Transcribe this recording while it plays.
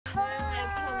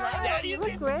You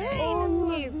look great.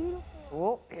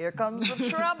 Oh, here comes the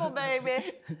trouble,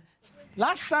 baby.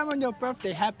 Last time on your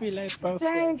birthday, happy late birthday.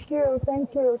 Thank you,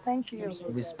 thank you, thank you.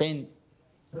 We spent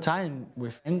time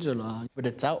with Angela with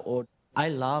a child. I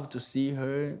love to see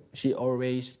her. She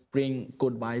always bring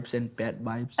good vibes and bad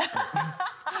vibes.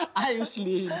 I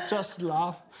usually just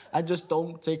laugh. I just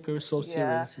don't take her so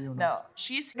serious. You know? No,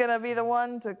 she's gonna be the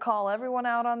one to call everyone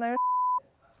out on their.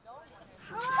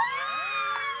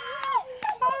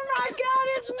 Oh my God,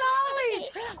 it's Molly!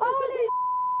 Holy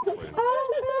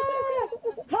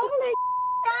holy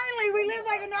finally, we live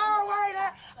like an hour away.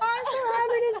 I'm so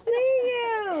happy to see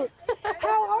you.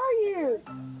 How are you?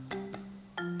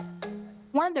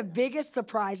 One of the biggest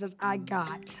surprises I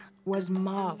got was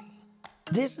Molly.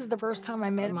 This is the first time I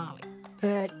met Molly,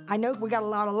 but I know we got a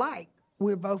lot alike.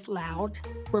 We're both loud,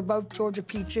 we're both Georgia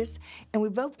peaches, and we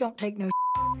both don't take no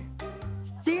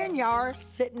Seeing Yara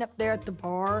sitting up there at the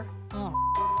bar,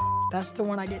 oh, that's the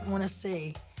one I didn't want to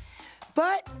see.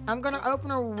 But I'm gonna open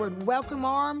her with welcome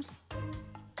arms.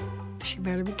 She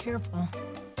better be careful.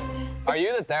 Are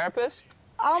you the therapist?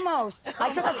 Almost.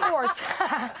 I took a course.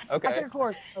 Okay. I took a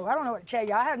course. Oh, I don't know what to tell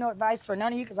you. I have no advice for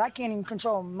none of you because I can't even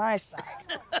control my side.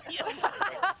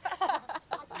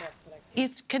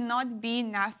 It cannot be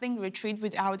nothing retreat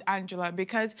without Angela,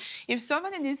 because if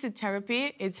somebody needs a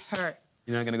therapy, it's her.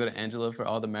 You're not gonna go to Angela for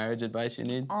all the marriage advice you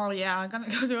need? Oh yeah, I'm gonna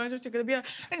go to Angela.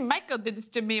 And Michael did this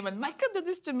to me. When Michael did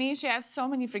this to me, she has so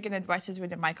many freaking advices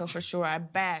with Michael for sure. I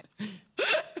bet.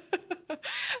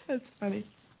 That's funny.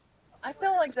 I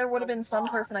feel like there would have been some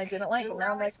person I didn't like, but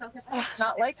now I'm like,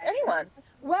 not like anyone.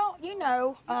 Well, you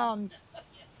know, I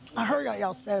heard what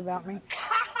y'all said about me.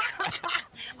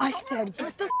 I said,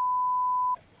 what the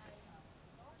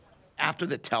After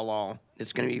the tell-all,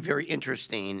 it's going to be very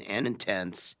interesting and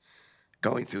intense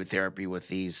going through therapy with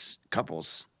these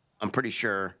couples. I'm pretty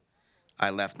sure I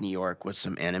left New York with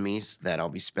some enemies that I'll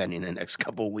be spending the next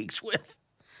couple of weeks with.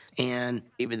 And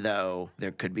even though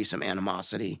there could be some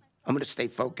animosity, I'm going to stay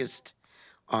focused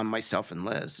on myself and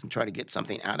Liz and try to get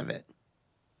something out of it.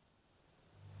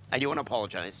 I do want to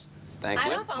apologize. Thank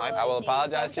you. I will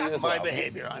apologize to you as well. My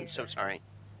behavior, I'm so sorry.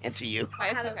 And to you.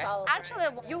 It's okay. Actually,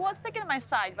 you was taking my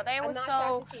side, but I was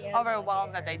so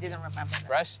overwhelmed that I didn't remember that.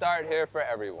 Fresh start here for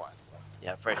everyone.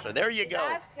 Yeah, fresh start. There you go.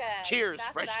 That's good. Cheers,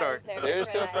 fresh start. Here's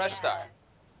to a fresh start.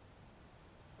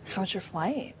 How was your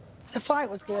flight? The flight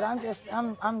was good. I'm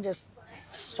just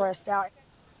stressed out.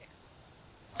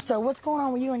 So what's going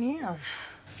on with you and him?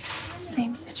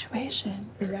 Same situation.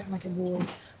 He's acting like a boy.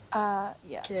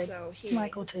 Yeah. Kid. So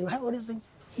Michael too. How old is he?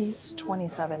 he's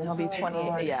 27. He'll be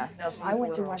 28. Yeah. I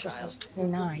went through Michael since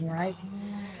 29, right?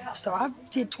 So I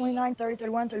did 29, 30,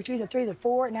 31, 32, 33,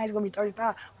 34, and now he's gonna be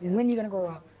 35. When are you gonna grow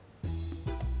up?